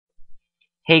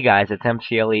Hey guys, it's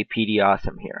MCLAPD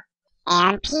Awesome here.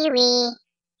 And Pee-wee.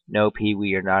 No, Pee-wee,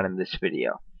 you're not in this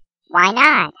video. Why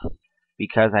not?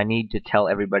 Because I need to tell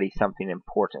everybody something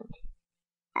important.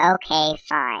 Okay,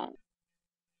 fine.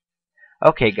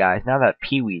 Okay guys, now that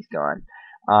Pee-wee's gone,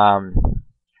 um,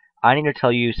 I need to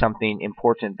tell you something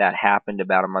important that happened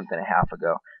about a month and a half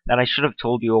ago that I should have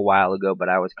told you a while ago, but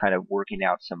I was kind of working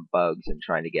out some bugs and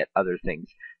trying to get other things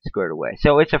squared away.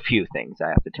 So it's a few things I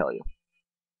have to tell you.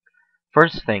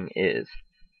 First thing is,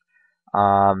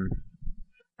 um,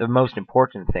 the most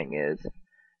important thing is,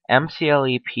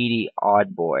 MCLAPD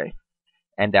Odd Boy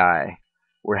and I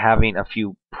were having a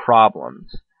few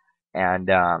problems, and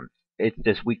it's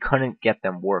just we couldn't get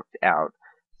them worked out.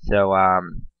 So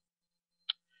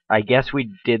I guess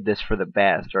we did this for the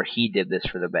best, or he did this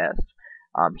for the best.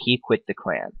 He quit the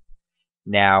clan.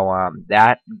 Now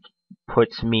that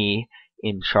puts me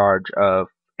in charge of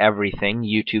everything: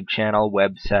 YouTube channel,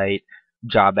 website,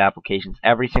 job applications,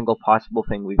 every single possible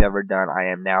thing we've ever done.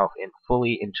 I am now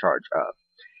fully in charge of.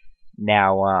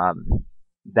 Now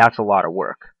that's a lot of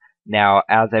work. Now,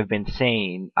 as I've been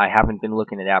saying, I haven't been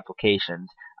looking at applications.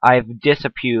 I've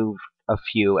disapproved a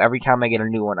few. Every time I get a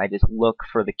new one, I just look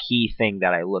for the key thing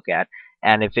that I look at,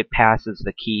 and if it passes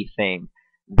the key thing,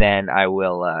 then I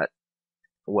will,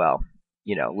 well,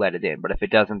 let it in. But if it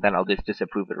doesn't, then I'll just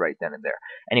disapprove it right then and there.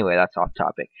 Anyway, that's off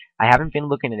topic. I haven't been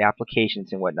looking at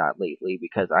applications and whatnot lately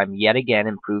because I'm yet again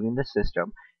improving the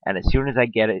system, and as soon as I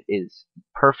get it as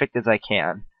perfect as I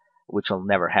can, which will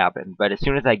never happen, but as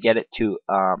soon as I get it to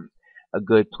a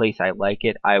good place I like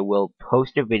it, I will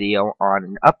post a video on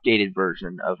an updated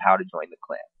version of how to join the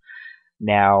clan.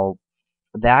 Now,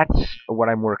 that's what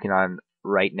I'm working on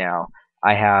right now.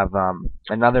 I have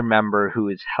another member who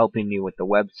is helping me with the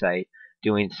website,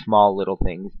 doing small little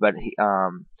things, but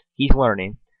he's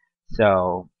learning,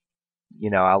 so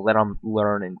I'll let him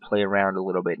learn and play around a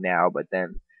little bit now, but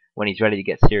then when he's ready to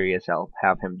get serious, I'll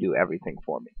have him do everything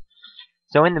for me.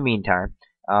 So in the meantime,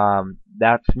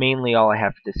 that's mainly all I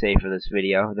have to say for this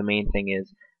video. The main thing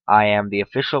is I am the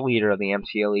official leader of the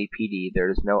MCLAPD. There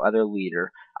is no other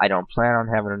leader. I don't plan on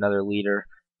having another leader,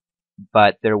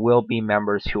 but there will be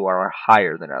members who are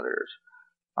higher than others.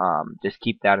 Just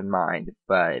keep that in mind.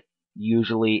 But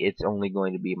usually it's only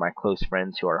going to be my close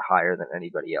friends who are higher than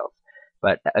anybody else.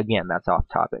 But again, that's off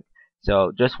topic.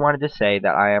 So just wanted to say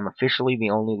that I am officially the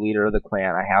only leader of the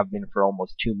clan. I have been for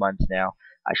almost 2 months now.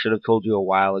 I should have told you a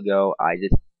while ago. I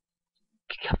just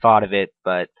thought of it,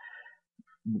 but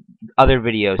other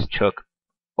videos took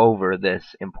over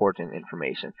this important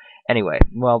information. Anyway,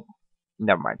 well,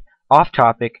 never mind. Off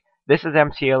topic. This is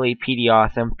MCLAPD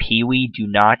Awesome. Pee-wee, do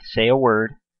not say a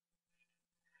word.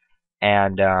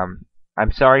 And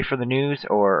I'm sorry for the news,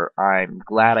 or I'm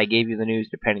glad I gave you the news,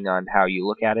 depending on how you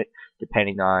look at it,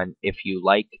 depending on if you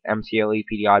like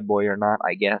MCLAPD Odd Boy or not,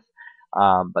 I guess.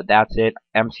 But that's it.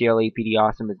 MCLAPD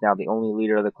Awesome is now the only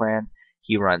leader of the clan.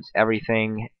 He runs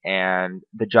everything, and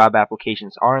the job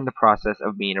applications are in the process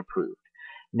of being approved.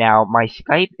 Now, my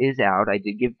Skype is out. I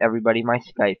did give everybody my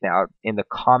Skype out in the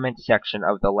comment section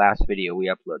of the last video we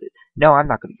uploaded. No, I'm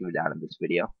not going to give it out in this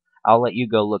video. I'll let you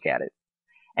go look at it.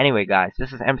 Anyway, guys,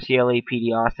 this is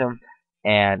MCLAPD Awesome,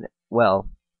 and, well,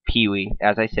 Pee-wee,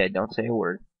 as I said, don't say a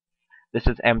word. This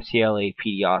is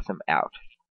MCLAPD Awesome out.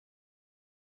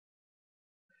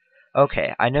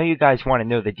 Okay, I know you guys want to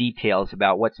know the details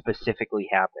about what specifically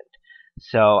happened,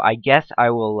 so I guess I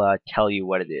will tell you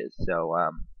what it is. So,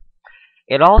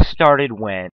 it all started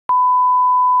when...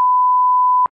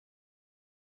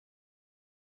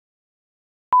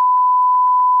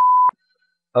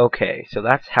 Okay, so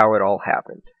that's how it all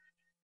happened.